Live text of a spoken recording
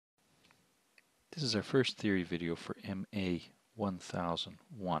This is our first theory video for MA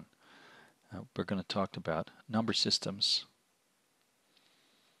 1001. We're going to talk about number systems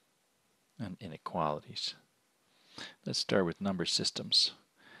and inequalities. Let's start with number systems.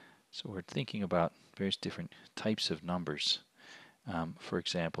 So we're thinking about various different types of numbers. For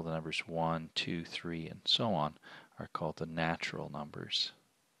example, the numbers 1, 2, 3, and so on are called the natural numbers.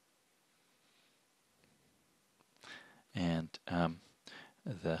 And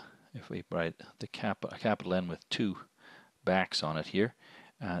if we write the capital N with two backs on it here,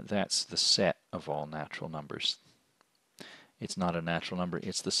 that's the set of all natural numbers. It's not a natural number,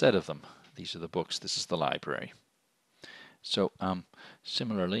 it's the set of them. These are the books, this is the library. So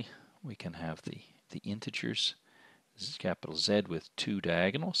similarly, we can have the integers. This is capital Z with two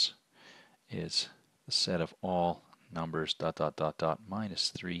diagonals is the set of all numbers ... minus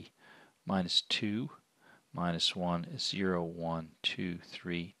 3, minus 2, minus 1, 0, 1, 2,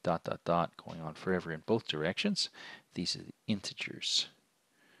 3, ... going on forever in both directions. These are the integers.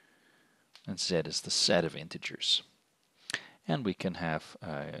 And Z is the set of integers. And we can have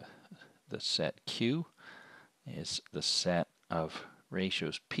the set Q is the set of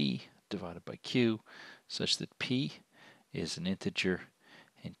ratios P divided by Q, such that P is an integer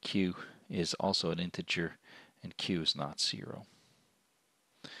and Q is also an integer and Q is not 0.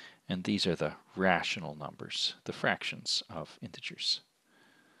 And these are the rational numbers, the fractions of integers.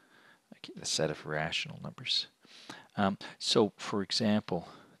 Okay, the set of rational numbers. So for example,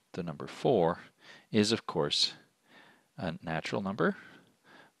 the number 4 is of course a natural number,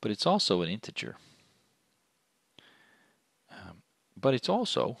 but it's also an integer. But it's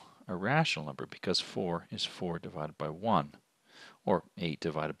also a rational number because 4 is 4 divided by 1, or 8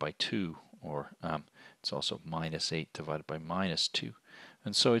 divided by 2, or it's also minus 8 divided by minus 2.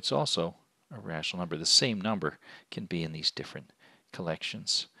 And so it's also a rational number. The same number can be in these different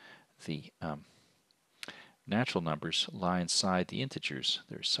collections. The natural numbers lie inside the integers.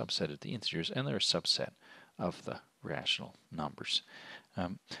 They're a subset of the integers, and they're a subset of the rational numbers.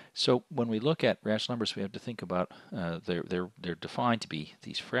 So when we look at rational numbers, we have to think about they're defined to be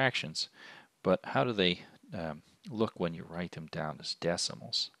these fractions, but how do they look when you write them down as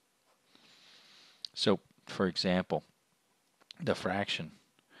decimals? So for example, the fraction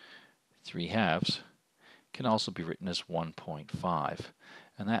 3/2 can also be written as 1.5,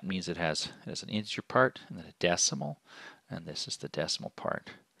 and that means it has an integer part and then a decimal, and this is the decimal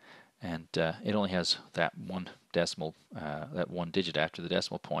part. And it only has that one decimal, that one digit after the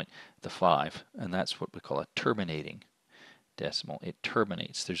decimal point, the 5, and that's what we call a terminating decimal. It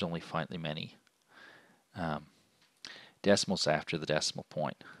terminates. There's only finitely many decimals after the decimal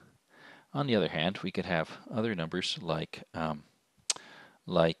point. On the other hand, we could have other numbers like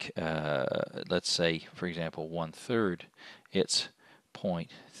let's say, for example, 1/3. It's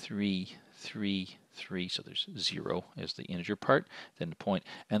 0.333, so there's 0 as the integer part, then the point,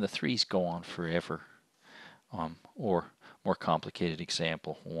 and the 3's go on forever. Or more complicated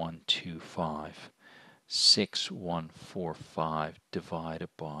example, 125,6145 divided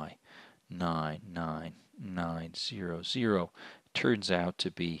by 99900 turns out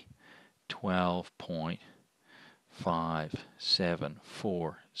to be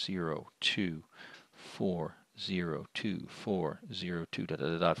 12.57402402402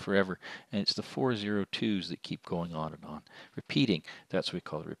 forever, and it's the 402s that keep going on and on, repeating. That's what we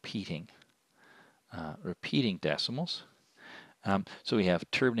call repeating decimals. So we have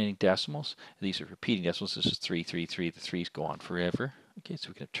terminating decimals. These are repeating decimals. This is 333. The 3's go on forever. Okay, so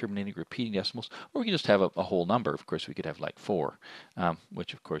we can have terminating, repeating decimals, or we can just have a whole number. Of course, we could have like 4,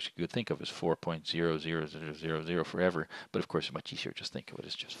 which of course you could think of as 4.00000 forever, but of course it's much easier to just think of it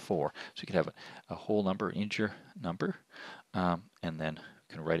as just 4. So you could have a whole number, integer number, and then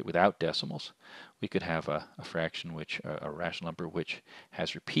we can write it without decimals. We could have a fraction, which a rational number, which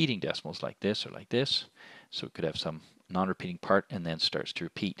has repeating decimals like this or like this. So it could have some non-repeating part and then starts to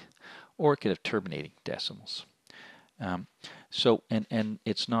repeat, or it could have terminating decimals. So and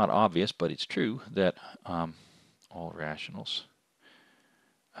it's not obvious, but it's true that all rationals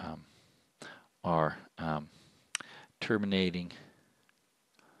are terminating,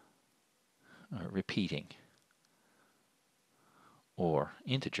 repeating, or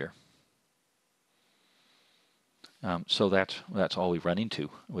integer. So that's all we run into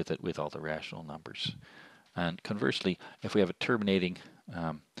with all the rational numbers. And conversely, if we have a terminating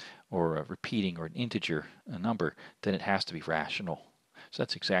or a repeating or an integer number, then it has to be rational. So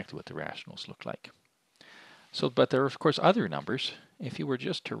that's exactly what the rationals look like. So, but there are of course other numbers. If you were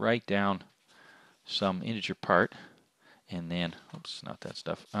just to write down some integer part, and then, oops, not that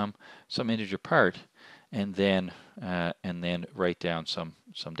stuff, some integer part, and then write down some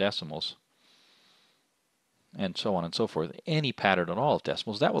decimals, and so on and so forth, any pattern at all of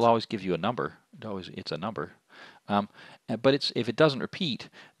decimals, that will always give you a number. It's a number. But if it doesn't repeat,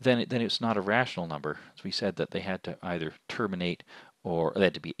 then it's not a rational number. As we said, that they had to either terminate, or they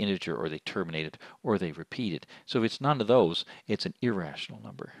had to be integer, or they terminated, or they repeated. So if it's none of those, it's an irrational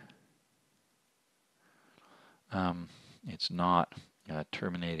number. It's not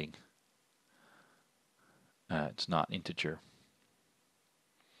terminating. It's not integer.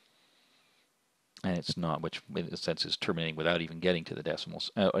 And it's not, which in a sense is terminating without even getting to the decimals.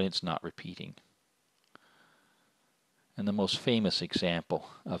 And it's not repeating. And the most famous example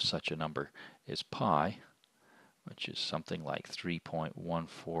of such a number is pi, which is something like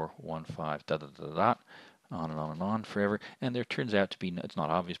 3.1415 da da da da, on and on forever. And there turns out to be, it's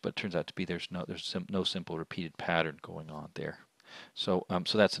not obvious, but it turns out to be there's no simple repeated pattern going on there. So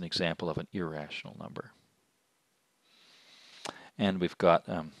so that's an example of an irrational number. And we've got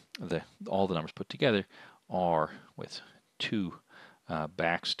all the numbers put together are with two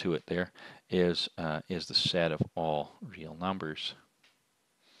backs to it. There is the set of all real numbers.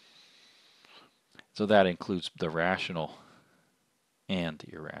 So that includes the rational and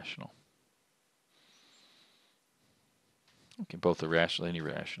the irrational. Okay, both the rational and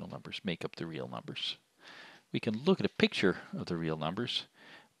irrational numbers make up the real numbers. We can look at a picture of the real numbers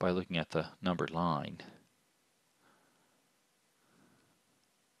by looking at the number line.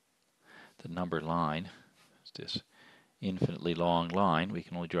 The number line is this infinitely long line. We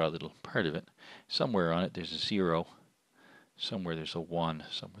can only draw a little part of it. Somewhere on it there's a 0, somewhere there's a 1,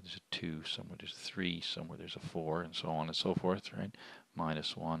 somewhere there's a 2, somewhere there's a 3, somewhere there's a 4, and so on and so forth, right?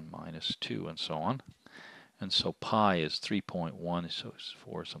 -1, -2, and so on. And so pi is 3.1, so it's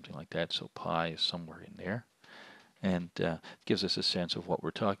 4, something like that. So pi is somewhere in there. And gives us a sense of what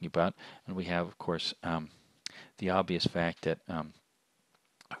we're talking about. And we have, of course, the obvious fact that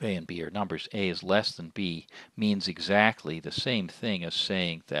A and B are numbers. A is less than B means exactly the same thing as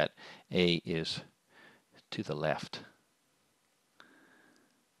saying that A is to the left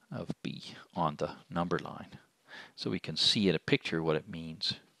of B on the number line. So we can see in a picture what it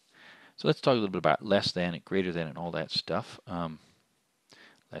means. So let's talk a little bit about less than and greater than and all that stuff.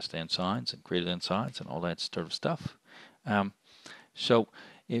 Less than signs and greater than signs and all that sort of stuff. So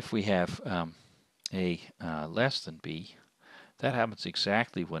if we have A less than B, that happens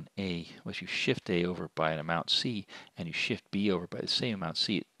exactly when you shift A over by an amount C and you shift B over by the same amount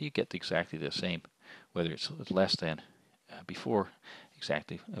C, you get exactly the same, whether it's less than before,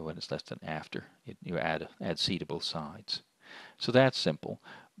 exactly when it's less than after. You add C to both sides. So that's simple.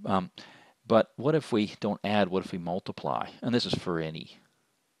 But what if we don't add, what if we multiply? And this is for any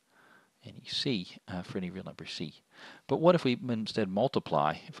C, for any real number C. But what if we instead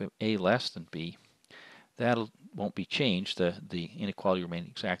multiply? If we have A less than B, that won't be changed. The inequality remains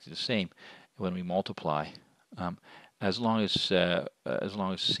exactly the same when we multiply, as long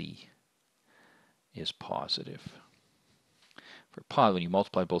as C is positive. When you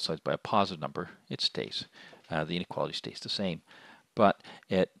multiply both sides by a positive number, it stays. The inequality stays the same. But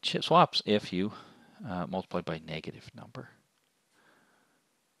it swaps if you multiply by a negative number.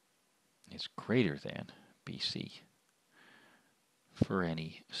 It's greater than BC for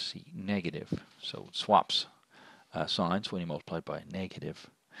any C negative. So it swaps signs when you multiply by a negative.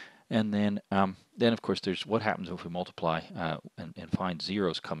 And then of course there's what happens if we multiply and find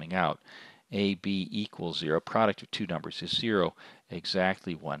zeros coming out. AB equals 0. Product of two numbers is 0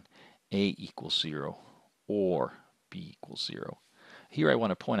 exactly when A equals 0 or B equals 0. Here I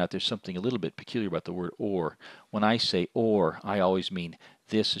want to point out there's something a little bit peculiar about the word or. When I say or, I always mean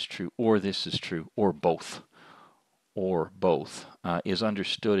this is true, or this is true, or both. Or both is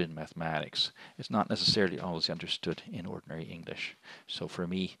understood in mathematics. It's not necessarily always understood in ordinary English. So for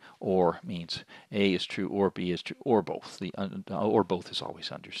me, or means A is true, or B is true, or both. The or both is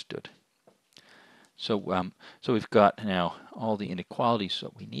always understood. So so we've got now all the inequalities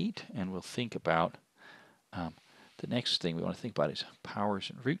that we need, and we'll think about the next thing we want to think about is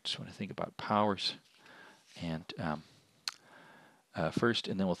powers and roots. We want to think about powers and first,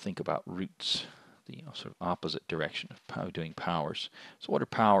 and then we'll think about roots, the sort of opposite direction of doing powers. So what are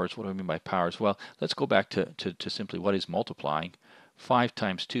powers? What do I mean by powers? Well, let's go back to simply what is multiplying. 5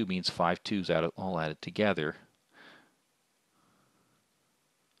 times 2 means 5 2s all added together.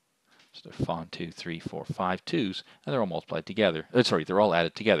 So there's 1, 2, 3, 4, 5 2s, and they're all multiplied together. Sorry, they're all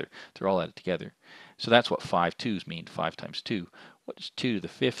added together. They're all added together. So that's what 5 2s mean, 5 times 2. What does 2 to the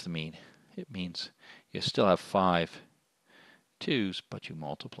 5th mean? It means you still have 5 2s, but you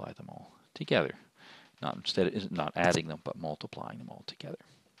multiply them all together. Not adding them, but multiplying them all together.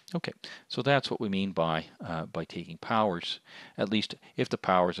 Okay, so that's what we mean by taking powers, at least if the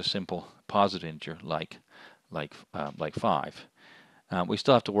power is a simple positive integer like like 5. We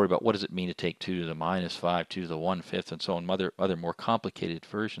still have to worry about what does it mean to take 2 to the minus 5, 2 to the 1/5, and so on, other more complicated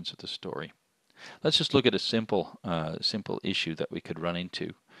versions of the story. Let's just look at a simple issue that we could run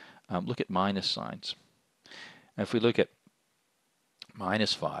into. Look at minus signs. If we look at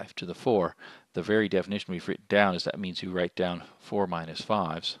minus 5 to the 4, the very definition we've written down is that means you write down 4 minus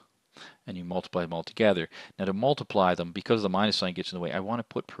 5s and you multiply them all together. Now to multiply them, because the minus sign gets in the way, I want to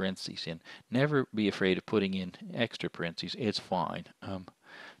put parentheses in. Never be afraid of putting in extra parentheses. It's fine.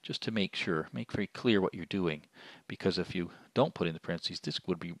 Just to make sure, make very clear what you're doing, because if you don't put in the parentheses, this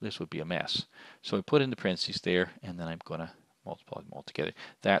would be a mess. So I put in the parentheses there, and then I'm going to multiply them all together.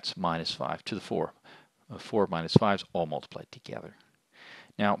 That's minus 5 to the 4. 4 minus 5s all multiplied together.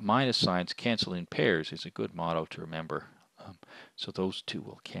 Now minus signs cancel in pairs is a good motto to remember. So those two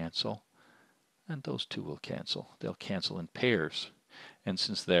will cancel, and those two will cancel. They'll cancel in pairs. And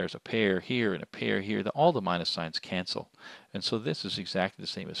since there's a pair here and a pair here, all the minus signs cancel. And so this is exactly the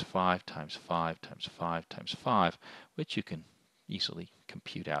same as 5 times 5 times 5 times 5, which you can easily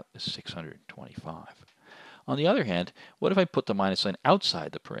compute out as 625. On the other hand, what if I put the minus sign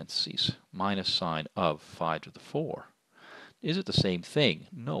outside the parentheses? Minus sign of 5 to the 4. Is it the same thing?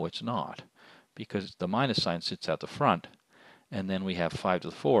 No, it's not, because the minus sign sits out the front, and then we have 5 to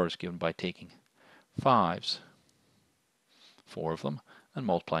the 4 is given by taking 5s, 4 of them, and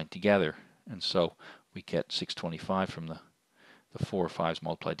multiplying together. And so we get 625 from the 4 5s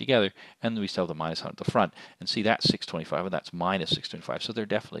multiplied together, and then we still have the minus sign at the front. And see, that's 625, and that's minus 625, so they're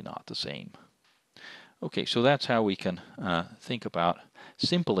definitely not the same. Okay, so that's how we can think about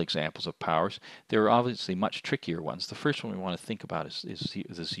simple examples of powers. There are obviously much trickier ones. The first one we want to think about is the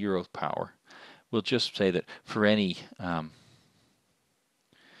 0th power. We'll just say that for any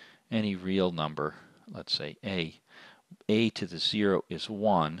real number, let's say a to the 0 is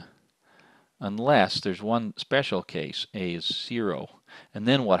 1, unless there's one special case, a is 0. And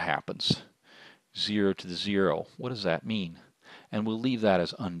then what happens? 0 to the 0. What does that mean? And we'll leave that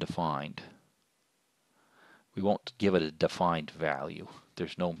as undefined. We won't give it a defined value.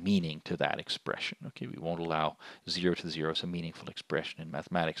 There's no meaning to that expression. Okay, we won't allow 0 to the 0 as a meaningful expression in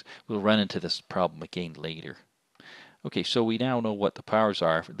mathematics. We'll run into this problem again later. Okay, so we now know what the powers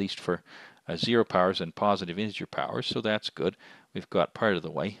are, at least for 0 powers and positive integer powers, so that's good. We've got part of the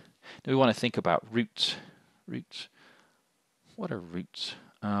way. Now we want to think about roots. Roots. What are roots?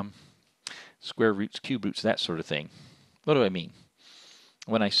 Square roots, cube roots, that sort of thing. What do I mean?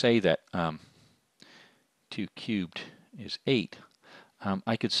 When I say that 2 cubed is 8,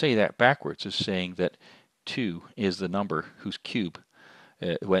 I could say that backwards as saying that 2 is the number whose cube,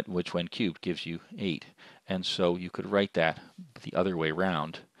 which when cubed gives you 8. And so you could write that the other way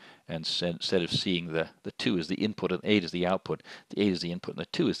around, and instead of seeing the 2 as the input and 8 as the output, the 8 is the input and the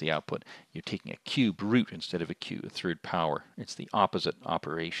 2 is the output, you're taking a cube root instead of a third power. It's the opposite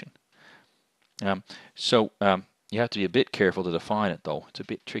operation. You have to be a bit careful to define it, though. It's a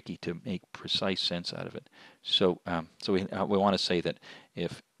bit tricky to make precise sense out of it. So we want to say that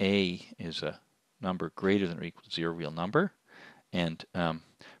if a is a number greater than or equal to 0 real number, and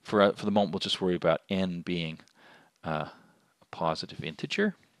for the moment we'll just worry about n being a positive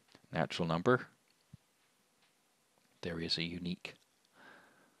integer, natural number. There is a unique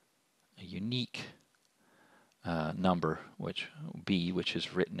number, which b, which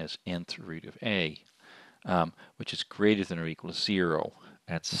is written as nth root of a, which is greater than or equal to 0.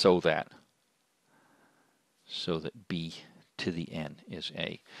 That's so that b to the n is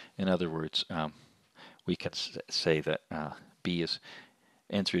a. In other words, we can say that b is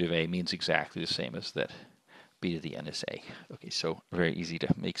nth root of a means exactly the same as that b to the n is a. Okay, so very easy to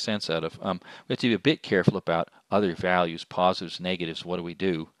make sense out of. We have to be a bit careful about other values, positives, negatives. What do we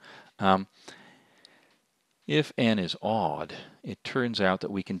do? If n is odd, it turns out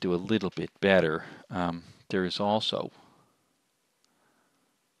that we can do a little bit better. There is also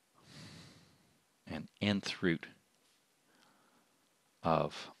an nth root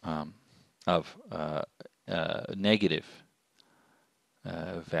of negative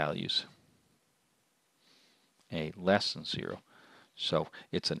values, a less than 0. So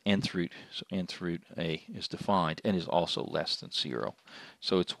it's an nth root. So nth root a is defined and is also less than 0.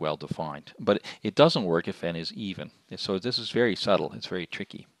 So it's well defined. But it doesn't work if n is even. So this is very subtle. It's very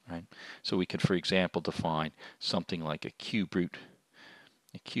tricky, right? So we could, for example, define something like a cube root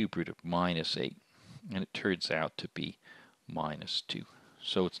of minus 8, and it turns out to be minus 2.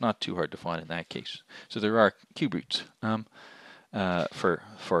 So it's not too hard to find in that case. So there are cube roots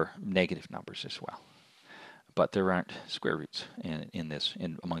for negative numbers as well. but there aren't square roots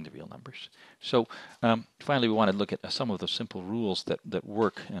among the real numbers. So finally, we want to look at some of the simple rules that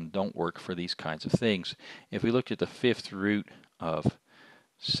work and don't work for these kinds of things. If we look at the fifth root of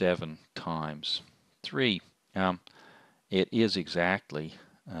 7 times 3, it is exactly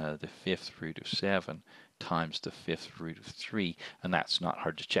the fifth root of 7 times the fifth root of 3, and that's not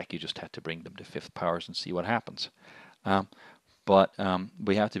hard to check. You just have to bring them to fifth powers and see what happens. But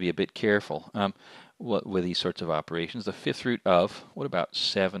we have to be a bit careful with these sorts of operations. The fifth root of, what about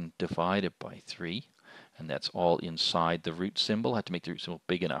 7 divided by 3? And that's all inside the root symbol. I have to make the root symbol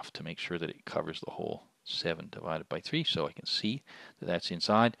big enough to make sure that it covers the whole 7 divided by 3, so I can see that that's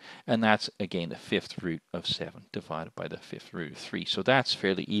inside. And that's, again, the fifth root of 7 divided by the fifth root of 3. So that's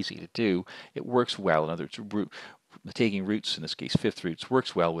fairly easy to do. It works well. In other words, taking roots, in this case fifth roots,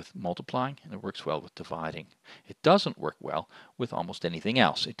 works well with multiplying, and it works well with dividing. It doesn't work well with almost anything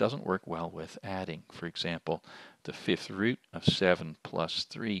else. It doesn't work well with adding. For example, the fifth root of 7 plus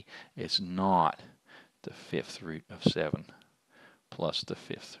 3 is not the fifth root of 7 plus the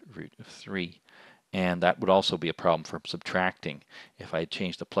fifth root of 3. And that would also be a problem for subtracting. If I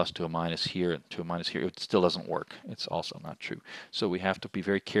change the plus to a minus here and to a minus here, it still doesn't work. It's also not true. So we have to be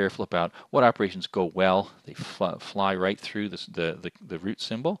very careful about what operations go well. They fly right through the root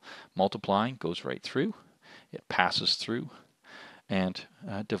symbol. Multiplying goes right through. It passes through. And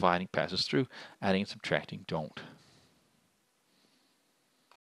dividing passes through. Adding and subtracting don't.